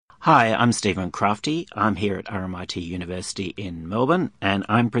Hi, I'm Stephen Crafty. I'm here at RMIT University in Melbourne, and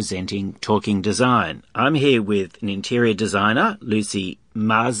I'm presenting Talking Design. I'm here with an interior designer, Lucy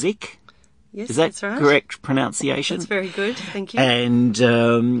Marzik. Yes, Is that that's right. correct pronunciation? That's very good, thank you.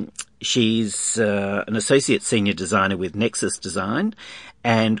 And she's an associate senior designer with Nexus Design,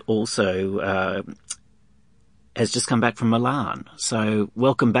 and also has just come back from Milan. So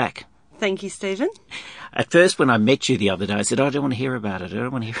welcome back. Thank you, Stephen. At first, when I met you the other day, I said, I don't want to hear about it. I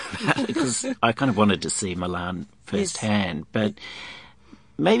don't want to hear about it because I kind of wanted to see Milan firsthand. Yes. But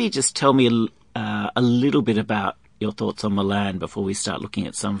maybe just tell me a little bit about your thoughts on Milan before we start looking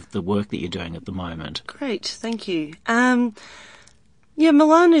at some of the work that you're doing at the moment. Great, thank you.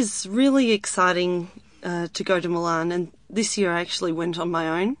 Milan is really exciting to go to Milan, and this year I actually went on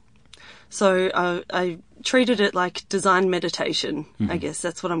my own. So I treated it like design meditation, I guess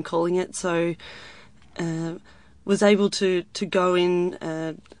that's what I'm calling it. So was able to go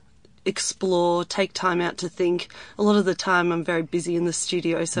in, explore, take time out to think. A lot of the time I'm very busy in the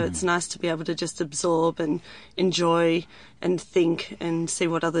studio, so it's nice to be able to just absorb and enjoy and think and see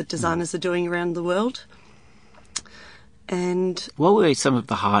what other designers are doing around the world. And what were some of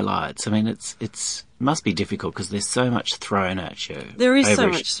the highlights? I mean, it must be difficult because there's so much thrown at you. There is so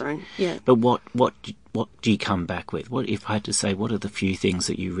much thrown, yeah. But what do you come back with? What if I had to say, what are the few things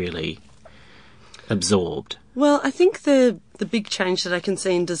that you really absorbed? Well, I think the big change that I can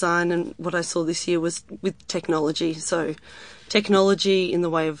see in design and what I saw this year was with technology. So technology in the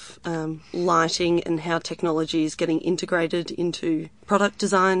way of lighting and how technology is getting integrated into product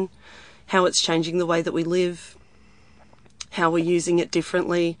design, how it's changing the way that we live, how we're using it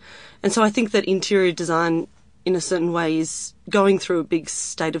differently. And so I think that interior design in a certain way is going through a big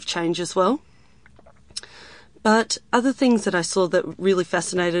state of change as well. But other things that I saw that really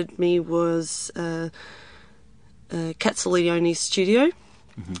fascinated me was Castiglione's studio,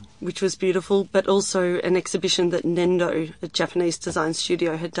 which was beautiful, but also an exhibition that Nendo, a Japanese design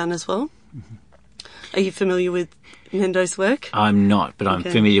studio, had done as well. Are you familiar with Nendo's work? I'm not, but I'm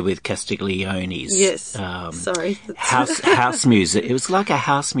familiar with Castiglione's. Yes, sorry. House music. It was like a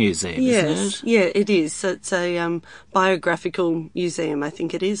house museum, isn't it? Yeah, it is. So it's a biographical museum, I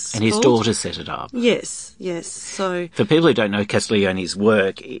think it is. And his daughter set it up. Yes. So for people who don't know Castiglione's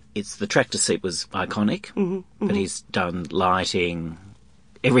work, it's the tractor seat was iconic, but he's done lighting,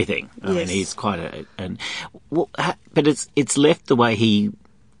 everything. I mean, he's quite but it's left the way he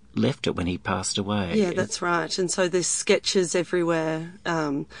left it when he passed away. Yeah, that's right. And so there's sketches everywhere,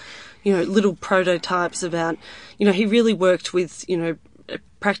 little prototypes about, he really worked with,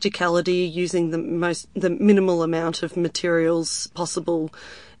 practicality, using the minimal amount of materials possible.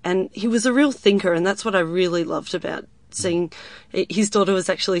 And he was a real thinker, and that's what I really loved about seeing. His daughter was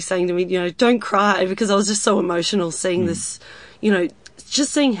actually saying to me, don't cry, because I was just so emotional seeing this,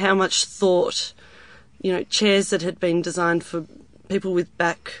 just seeing how much thought, chairs that had been designed for people with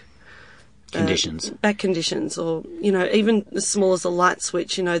back conditions, or even as small as a light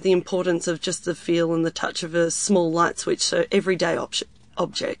switch, the importance of just the feel and the touch of a small light switch, so everyday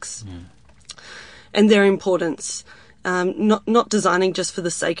objects and their importance, not designing just for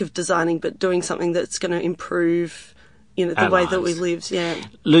the sake of designing, but doing something that's going to improve the way that we live.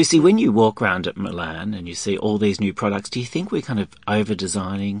 Lucy, when you walk around at Milan and you see all these new products, do you think we're kind of over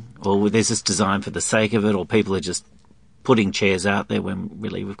designing, or there's this design for the sake of it, or people are just putting chairs out there when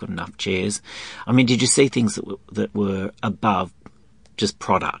really we've got enough chairs? I mean, did you see things that were above just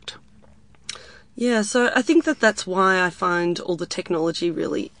product? Yeah, so I think that's why I find all the technology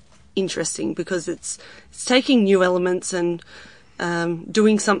really interesting, because it's taking new elements and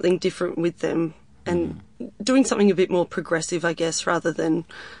doing something different with them, and doing something a bit more progressive, I guess, rather than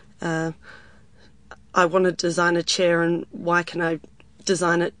I want to design a chair and why can I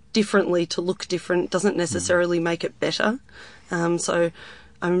design it differently to look different doesn't necessarily make it better. So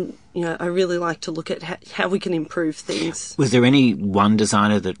I really like to look at how we can improve things. Was there any one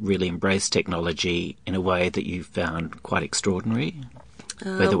designer that really embraced technology in a way that you found quite extraordinary?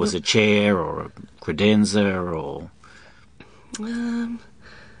 Whether it was a chair or a credenza or...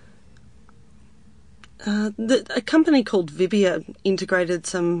 a company called Vibia integrated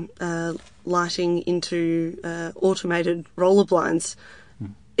some lighting into automated roller blinds.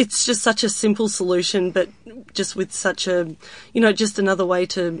 It's just such a simple solution, but just with such a, just another way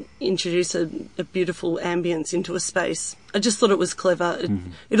to introduce a beautiful ambience into a space. I just thought it was clever.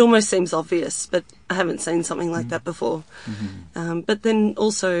 It almost seems obvious, but I haven't seen something like that before. But then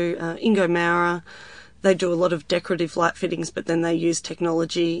also Ingo Maurer, they do a lot of decorative light fittings, but then they use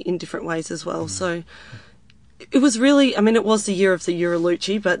technology in different ways as well. So it was really, it was the year of the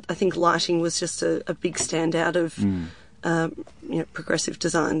Euroluci, but I think lighting was just a big standout of progressive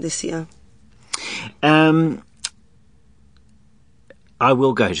design this year. I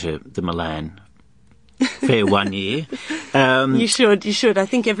will go to the Milan Fair one year. You should. I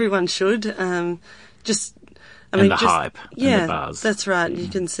think everyone should. And the hype and the buzz. That's right. You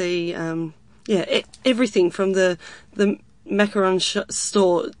can see, everything from the macaron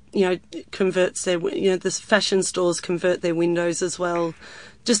store, converts their, the fashion stores convert their windows as well.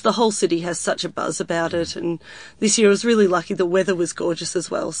 Just the whole city has such a buzz about it. And this year I was really lucky. The weather was gorgeous as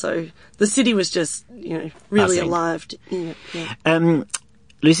well. So the city was just, really Buzzing. alive. Yeah.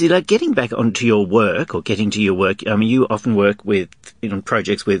 Lucy, getting back onto your work, you often work with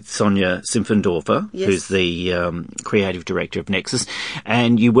projects with Sonia Simpfendorfer, Yes. who's the creative director of Nexus,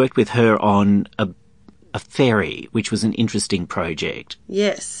 and you worked with her on a ferry, which was an interesting project.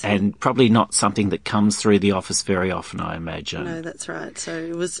 Yes. And probably not something that comes through the office very often, I imagine. No, that's right. So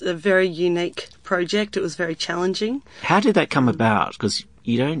it was a very unique project. It was very challenging. How did that come about? Because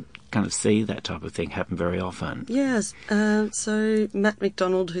you don't kind of see that type of thing happen very often. Yes. So Matt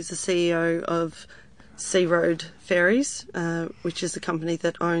McDonald, who's the CEO of Sea Road Ferries, which is the company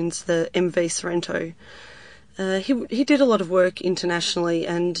that owns the MV Sorrento, he did a lot of work internationally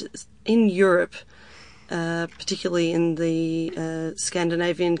and in Europe, particularly in the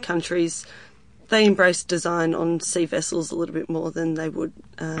Scandinavian countries. They embrace design on sea vessels a little bit more than they would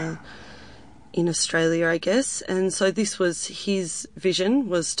in Australia, I guess. And so this was his vision,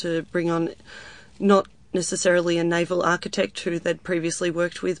 was to bring on not necessarily a naval architect who they'd previously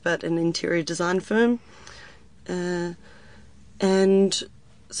worked with, but an interior design firm. And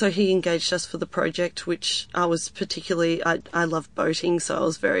so he engaged us for the project, which I was particularly, I love boating, so I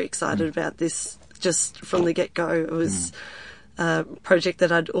was very excited about this just from the get-go. It was a project that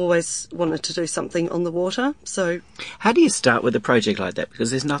I'd always wanted to do something on the water. So, how do you start with a project like that?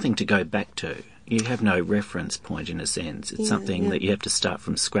 Because there's nothing to go back to. You have no reference point in a sense. It's something that you have to start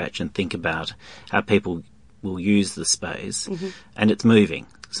from scratch and think about how people will use the space, and it's moving.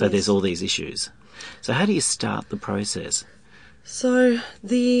 So there's all these issues. So how do you start the process? So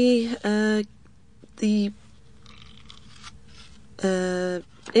the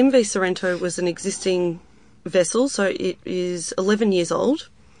MV Sorrento was an existing vessel, so it is 11 years old,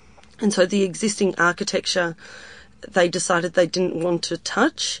 and so the existing architecture they decided they didn't want to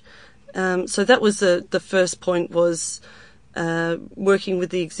touch. So that was the first point, was working with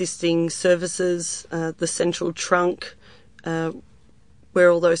the existing services, the central trunk,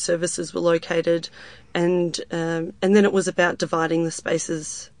 where all those services were located, and then it was about dividing the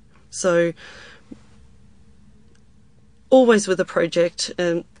spaces. So always with a project,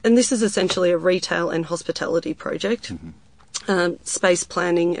 and this is essentially a retail and hospitality project. Space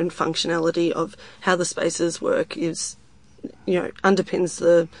planning and functionality of how the spaces work is, underpins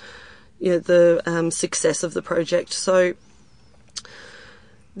the success of the project. So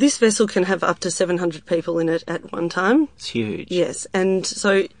this vessel can have up to 700 people in it at one time. It's huge. Yes, and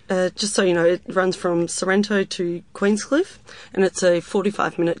so just so you know, it runs from Sorrento to Queenscliff, and it's a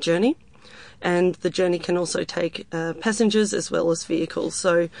 45-minute journey. And the journey can also take passengers as well as vehicles.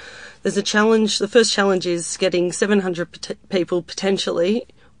 So there's a challenge. The first challenge is getting 700 people potentially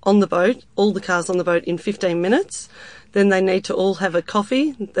on the boat, all the cars on the boat in 15 minutes. Then they need to all have a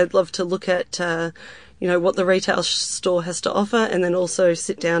coffee. They'd love to look at, what the retail store has to offer, and then also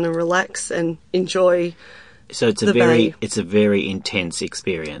sit down and relax and enjoy. So it's a very intense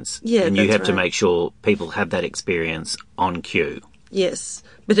experience. Yeah, and you have to right. make sure people have that experience on cue. Yes,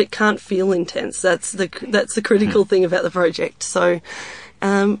 but it can't feel intense. That's the critical thing about the project. So,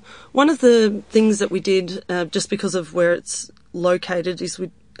 one of the things that we did, just because of where it's located, is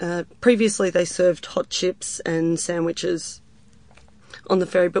previously they served hot chips and sandwiches on the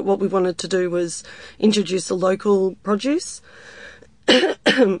ferry, but what we wanted to do was introduce a local produce,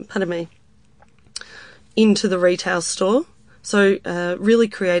 pardon me, into the retail store. So, really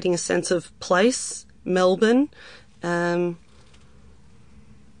creating a sense of place, Melbourne,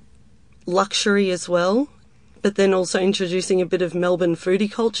 luxury as well, but then also introducing a bit of Melbourne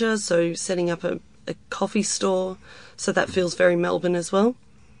foodie culture, so setting up a coffee store, so that feels very Melbourne as well.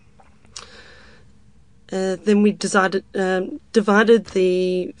 Then we divided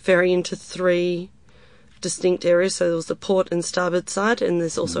the ferry into 3 distinct areas, so there was the port and starboard side, and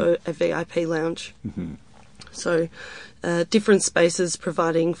there's also a VIP lounge. So different spaces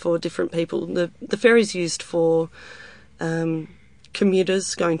providing for different people. The ferry's used for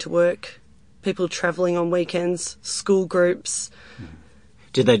commuters going to work, people travelling on weekends, school groups.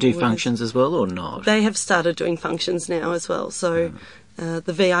 Do they do functions as well or not? They have started doing functions now as well. So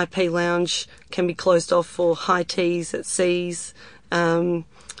the VIP lounge can be closed off for high teas at seas, and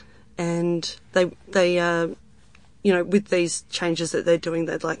they with these changes that they're doing,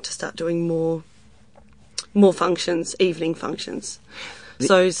 they'd like to start doing more functions, evening functions.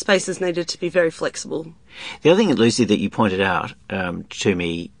 So spaces needed to be very flexible. The other thing, Lucy, that you pointed out to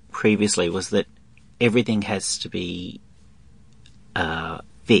me previously was that everything has to be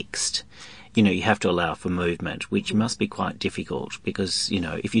fixed. You have to allow for movement, which must be quite difficult because,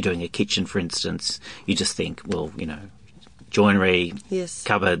 if you're doing a kitchen, for instance, you just think, well, joinery, yes,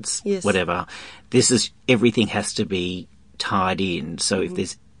 cupboards, yes, whatever. Everything has to be tied in. So if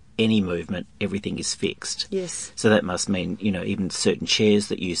there's any movement, everything is fixed. Yes. So that must mean, even certain chairs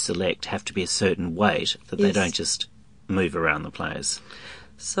that you select have to be a certain weight, that they don't just move around the place.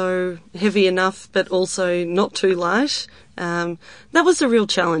 So heavy enough, but also not too light. That was a real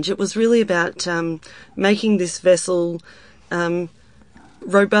challenge. It was really about making this vessel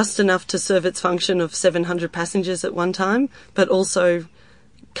robust enough to serve its function of 700 passengers at one time, but also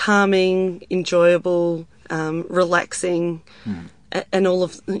calming, enjoyable, relaxing, and all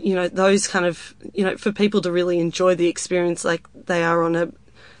of, those kind of, for people to really enjoy the experience like they are on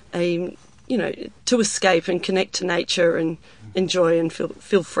a to escape and connect to nature and enjoy and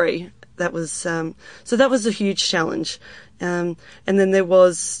feel free. That was, so that was a huge challenge. And then there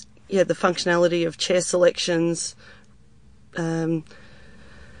was, the functionality of chair selections,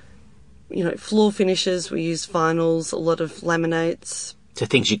 floor finishes. We used vinyls, a lot of laminates. So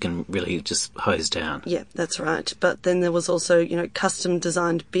things you can really just hose down. Yeah, that's right. But then there was also, custom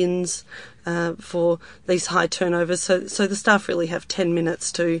designed bins for these high turnovers. So the staff really have 10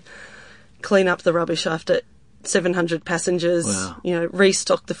 minutes to clean up the rubbish after 700 passengers, wow,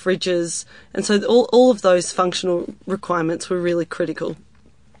 restock the fridges. And so all of those functional requirements were really critical.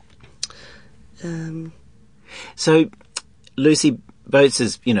 So, Lucy, boats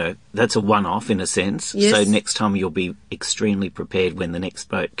is, that's a one-off in a sense. Yes. So next time you'll be extremely prepared when the next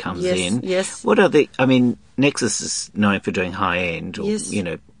boat comes in. Yes. What are Nexus is known for doing high-end or, yes,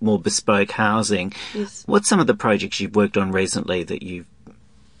 more bespoke housing. Yes. What's some of the projects you've worked on recently that you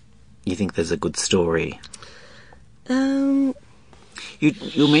think there's a good story? You're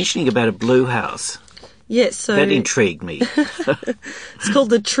mentioning about a blue house. Yes. So that intrigued me. It's called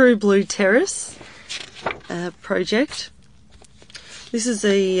the True Blue Terrace project. This is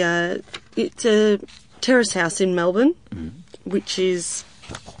it's a terrace house in Melbourne, which is.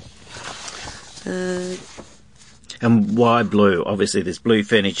 And why blue? Obviously, there's blue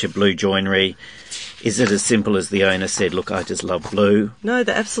furniture, blue joinery. Is it as simple as the owner said, look, I just love blue? No,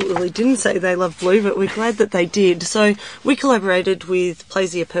 they absolutely didn't say they love blue, but we're glad that they did. So we collaborated with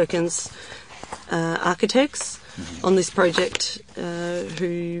Plaisir Perkins Architects on this project,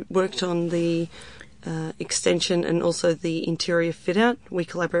 who worked on the extension and also the interior fit-out. We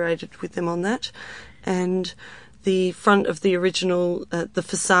collaborated with them on that. And the front of the original, the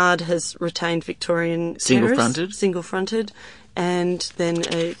facade has retained Victorian single-fronted? Single-fronted. And then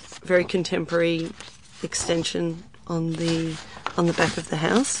a very contemporary extension on the back of the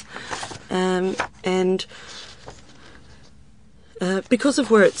house, and because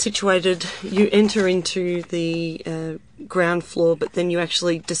of where it's situated, you enter into the ground floor, but then you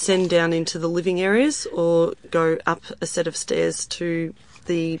actually descend down into the living areas or go up a set of stairs to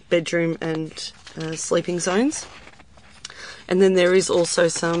the bedroom and sleeping zones. And then there is also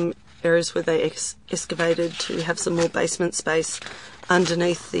some areas where they excavated to have some more basement space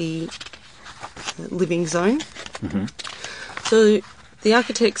underneath the living zone. Mm-hmm. So the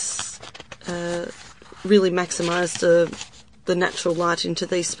architects really maximised the natural light into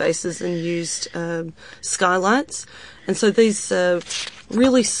these spaces and used skylights. And so these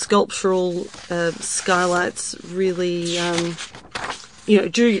really sculptural skylights really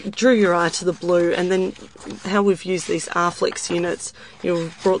drew your eye to the blue. And then how we've used these Arflex units,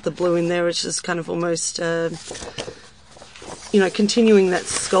 brought the blue in there, which is kind of almost, continuing that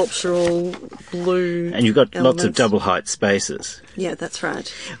sculptural blue. And you've got elements. Lots of double height spaces. Yeah, that's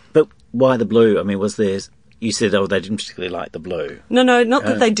right. But why the blue? I mean, was there... You said, they didn't particularly like the blue. No, not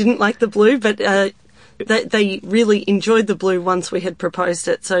that they didn't like the blue, but they really enjoyed the blue once we had proposed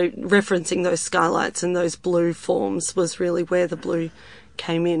it. So referencing those skylights and those blue forms was really where the blue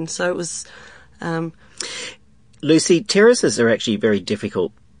came in. So it was... Lucy, terraces are actually very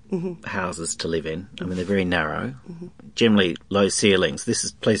difficult houses to live in. I mean, they're very narrow, generally low ceilings. This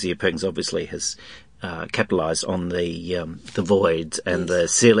is Plaisir Perkins obviously has capitalised on the voids and the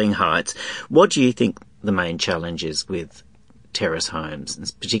ceiling heights. What do you think the main challenge is with terrace homes,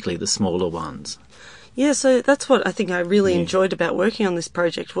 and particularly the smaller ones? Yeah, so that's what I think I really enjoyed about working on this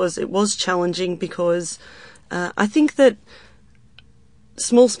project. Was it was challenging because I think that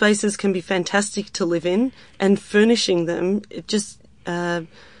small spaces can be fantastic to live in, and furnishing them, it just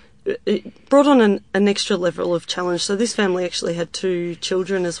it brought on an extra level of challenge. So this family actually had 2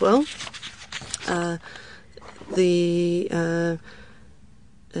 children as well. One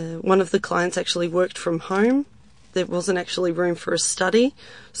of the clients actually worked from home. There wasn't actually room for a study.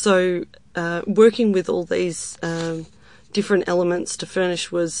 So working with all these different elements to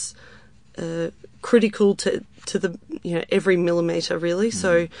furnish was critical to the every millimetre really.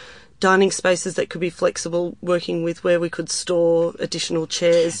 So dining spaces that could be flexible, working with where we could store additional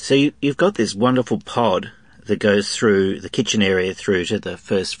chairs. So you've got this wonderful pod that goes through the kitchen area through to the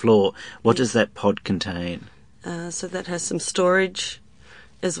first floor. What does that pod contain? So that has some storage,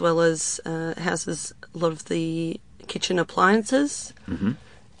 as well as houses a lot of the kitchen appliances. Mm-hmm.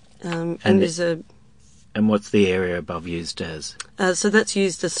 And there's a... And what's the area above used as? So that's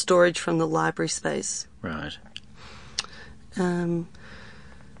used as storage from the library space. Right.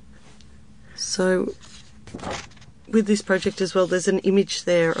 So with this project as well, there's an image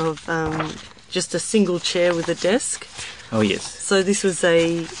there of just a single chair with a desk. Oh yes. So this was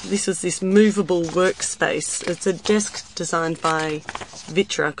this movable workspace. It's a desk designed by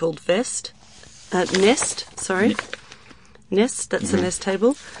Vitra called Nest. Sorry, Nest. That's the Nest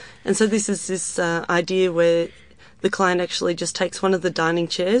table. And so this is this idea where the client actually just takes one of the dining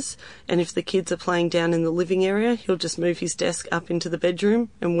chairs, and if the kids are playing down in the living area, he'll just move his desk up into the bedroom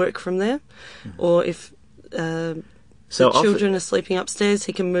and work from there. Or if the children are sleeping upstairs,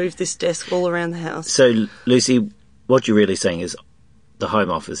 he can move this desk all around the house. So, Lucy, what you're really saying is the home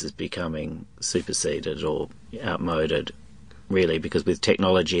office is becoming superseded or outmoded, really, because with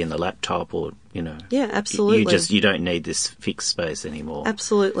technology and the laptop or, Yeah, absolutely. You don't need this fixed space anymore.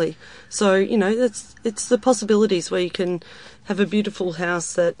 Absolutely. So, it's the possibilities where you can have a beautiful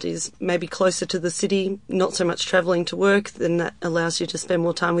house that is maybe closer to the city, not so much travelling to work, then that allows you to spend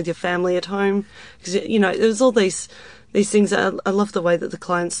more time with your family at home. Because, there's all these things. I love the way that the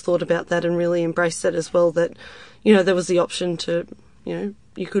clients thought about that and really embraced that as well, that, there was the option to, you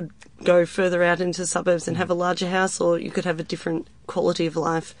could go further out into the suburbs and have a larger house, or you could have a different quality of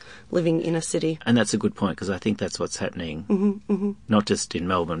life living in a city. And that's a good point, because I think that's what's happening, not just in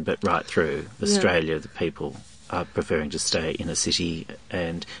Melbourne, but right through Australia. The people are preferring to stay in a city,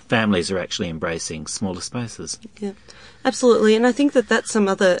 and families are actually embracing smaller spaces. Yeah, absolutely. And I think that that's some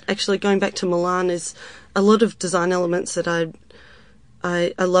other, actually going back to Milan, is a lot of design elements that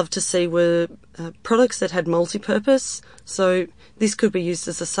I love to see were products that had multi-purpose. So this could be used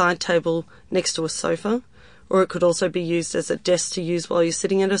as a side table next to a sofa, or it could also be used as a desk to use while you're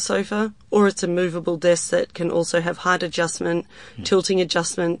sitting at a sofa, or it's a movable desk that can also have height adjustment, tilting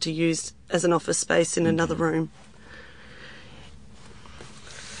adjustment to use as an office space in another room.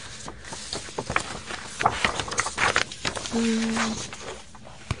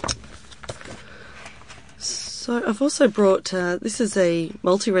 So I've also brought, this is a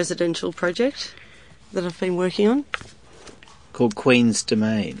multi-residential project that I've been working on. Called Queen's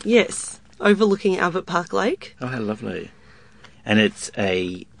Domain. Yes, overlooking Albert Park Lake. Oh, how lovely. And it's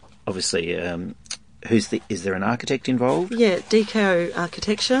obviously, is there an architect involved? Yeah, DKO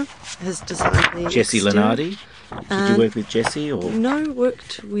Architecture has designed the Jesse exterior. Lenardi? Did you work with Jesse? Or? No,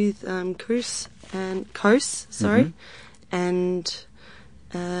 worked with Kos, and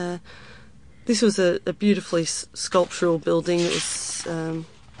this was a beautifully sculptural building. It was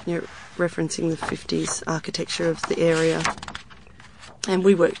referencing the 50s architecture of the area, and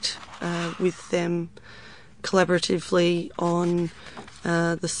we worked with them collaboratively on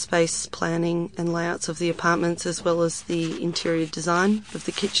the space planning and layouts of the apartments, as well as the interior design of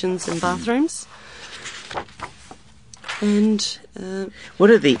the kitchens and bathrooms. And what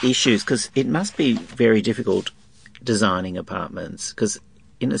are the issues? Because it must be very difficult designing apartments, because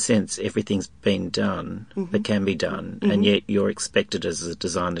in a sense everything's been done that can be done, and yet you're expected as a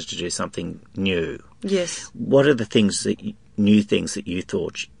designer to do something new. Yes. What are the new things that you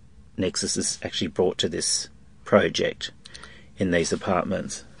thought Nexus has actually brought to this project in these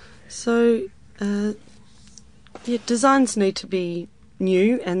apartments? So, designs need to be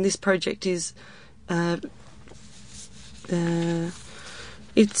new, and this project is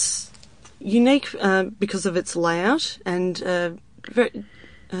it's unique because of its layout and very.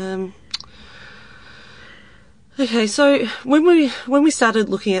 Okay, so when we started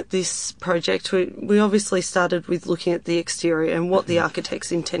looking at this project, we obviously started with looking at the exterior and what the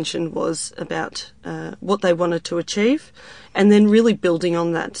architect's intention was about what they wanted to achieve, and then really building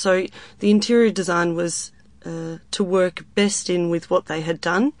on that. So the interior design was to work best in with what they had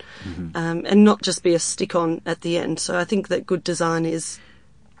done, and not just be a stick-on at the end. So I think that good design is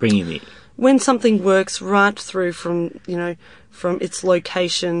bringing when something works right through from, from its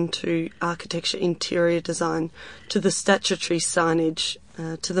location to architecture, interior design, to the statutory signage,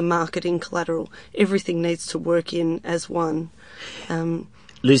 to the marketing collateral, everything needs to work in as one.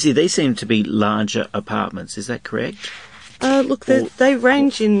 Lucy, these seem to be larger apartments, is that correct? Look, they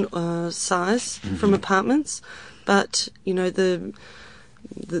range in size from apartments, but,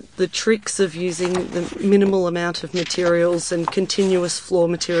 the tricks of using the minimal amount of materials and continuous floor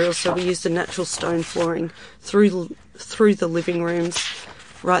materials. So we used a natural stone flooring through the living rooms,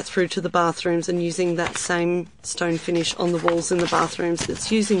 right through to the bathrooms, and using that same stone finish on the walls in the bathrooms.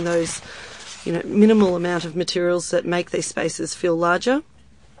 It's using those, minimal amount of materials that make these spaces feel larger.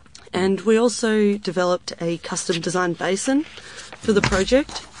 And we also developed a custom designed basin for the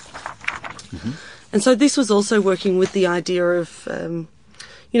project. Mm-hmm. And so this was also working with the idea of,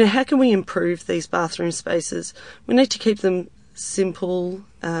 how can we improve these bathroom spaces? We need to keep them simple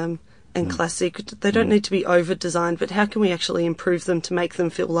and classic. They don't need to be over-designed, but how can we actually improve them to make them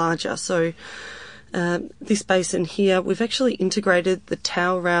feel larger? So this basin here, we've actually integrated the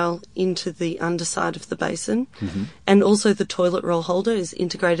towel rail into the underside of the basin, and also the toilet roll holder is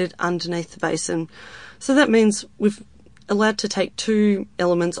integrated underneath the basin. So that means we've allowed to take two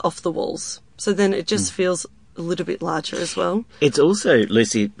elements off the walls. So then it just feels a little bit larger as well. It's also,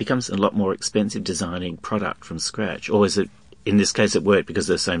 Lucy, it becomes a lot more expensive designing product from scratch. Or is it, in this case, it worked because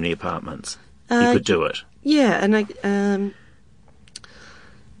there's so many apartments? You could do it. Yeah, and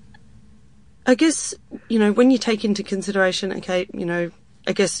I guess, when you take into consideration, I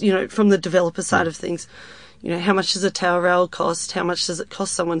guess, from the developer side of things, how much does a towel rail cost? How much does it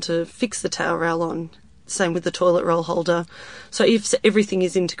cost someone to fix the towel rail on? Same with the toilet roll holder. So if everything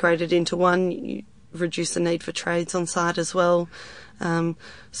is integrated into one, you reduce the need for trades on site as well.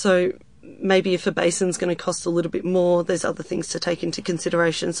 So maybe if a basin's going to cost a little bit more, there's other things to take into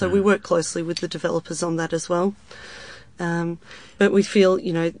consideration. So we work closely with the developers on that as well. But we feel,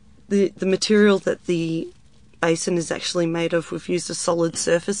 the material that the basin is actually made of, we've used a solid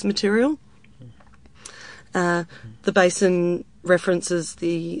surface material. The basin references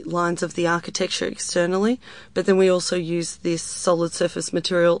the lines of the architecture externally, but then we also use this solid surface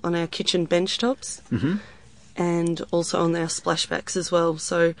material on our kitchen bench tops and also on our splashbacks as well.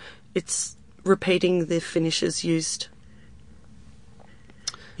 So it's repeating the finishes used.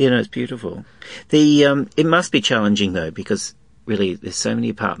 It's beautiful. It must be challenging though, because really there's so many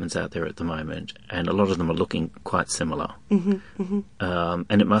apartments out there at the moment, and a lot of them are looking quite similar.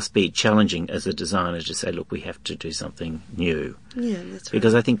 And it must be challenging as a designer to say, look, we have to do something new. Yeah, that's right.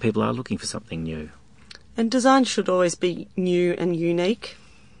 Because I think people are looking for something new. And design should always be new and unique.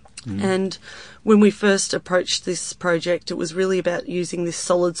 And when we first approached this project, it was really about using this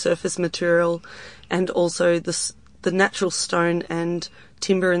solid surface material and also the natural stone and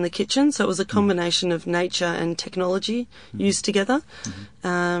timber in the kitchen. So it was a combination of nature and technology used together.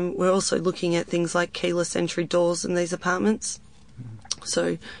 We're also looking at things like keyless entry doors in these apartments.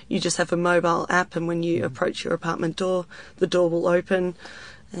 So you just have a mobile app, and when you approach your apartment door, the door will open.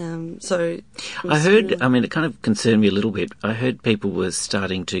 I heard, it kind of concerned me a little bit. I heard people were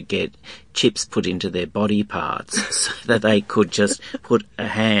starting to get chips put into their body parts so that they could just put a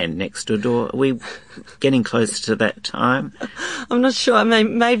hand next to a door. Are we getting close to that time? I'm not sure.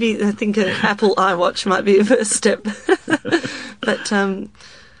 Maybe I think an Apple iWatch might be a first step. But,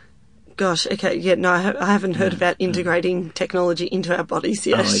 gosh, okay, yeah, no, I haven't heard about integrating technology into our bodies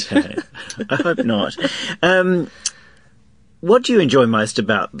yet. Oh, okay. I hope not. What do you enjoy most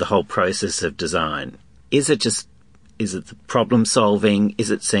about the whole process of design? Is it the problem solving? Is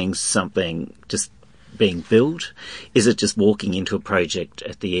it seeing something just being built? Is it just walking into a project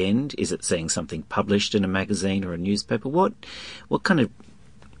at the end? Is it seeing something published in a magazine or a newspaper? What kind of...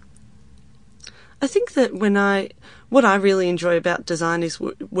 I think that what I really enjoy about design is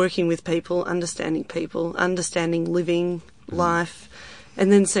working with people, understanding living life,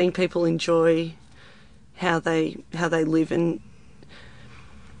 and then seeing people enjoy how they live. And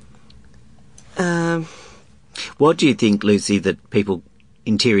what do you think, Lucy, that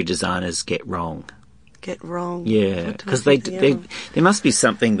interior designers get wrong? Get wrong? Yeah, because there must be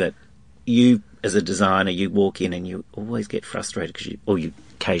something that you, as a designer, you walk in and you always get frustrated or you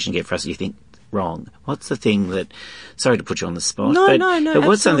occasionally get frustrated. You think wrong. What's the thing that? Sorry to put you on the spot. No, but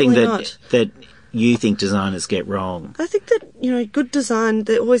what's something not. that you think designers get wrong? I think that good design,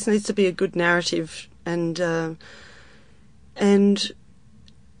 there always needs to be a good narrative. And a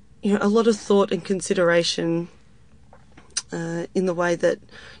lot of thought and consideration in the way that,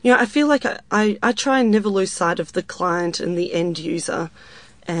 I feel like I try and never lose sight of the client and the end user.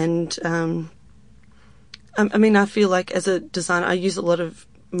 And, I feel like as a designer, I use a lot of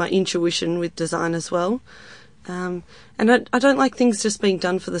my intuition with design as well. And I don't like things just being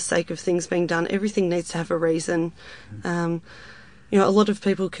done for the sake of things being done. Everything needs to have a reason. You know, a lot of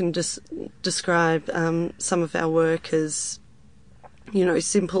people can just describe some of our work as, you know,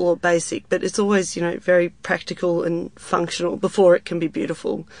 simple or basic, but it's always, you know, very practical and functional before it can be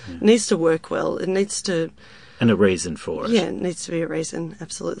beautiful. It needs to work well. It needs to... And a reason for it. Yeah, it needs to be a reason,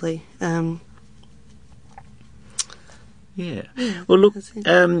 absolutely. Yeah. Well, look,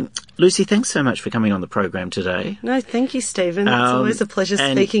 Lucy, thanks so much for coming on the program today. No, thank you, Stephen. It's always a pleasure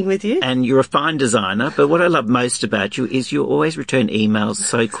speaking with you. And you're a fine designer, but what I love most about you is you always return emails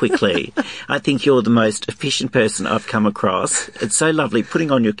so quickly. I think you're the most efficient person I've come across. It's so lovely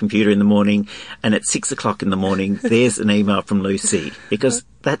putting on your computer in the morning and at 6 o'clock in the morning, there's an email from Lucy, because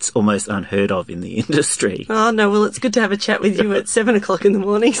that's almost unheard of in the industry. Oh, no, well, it's good to have a chat with you at 7 o'clock in the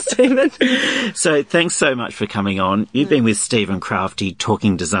morning, Stephen. So thanks so much for coming on. You've been with Stephen Crafty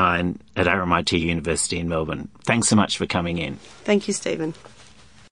talking design at RMIT University in Melbourne. Thanks so much for coming in. Thank you, Stephen.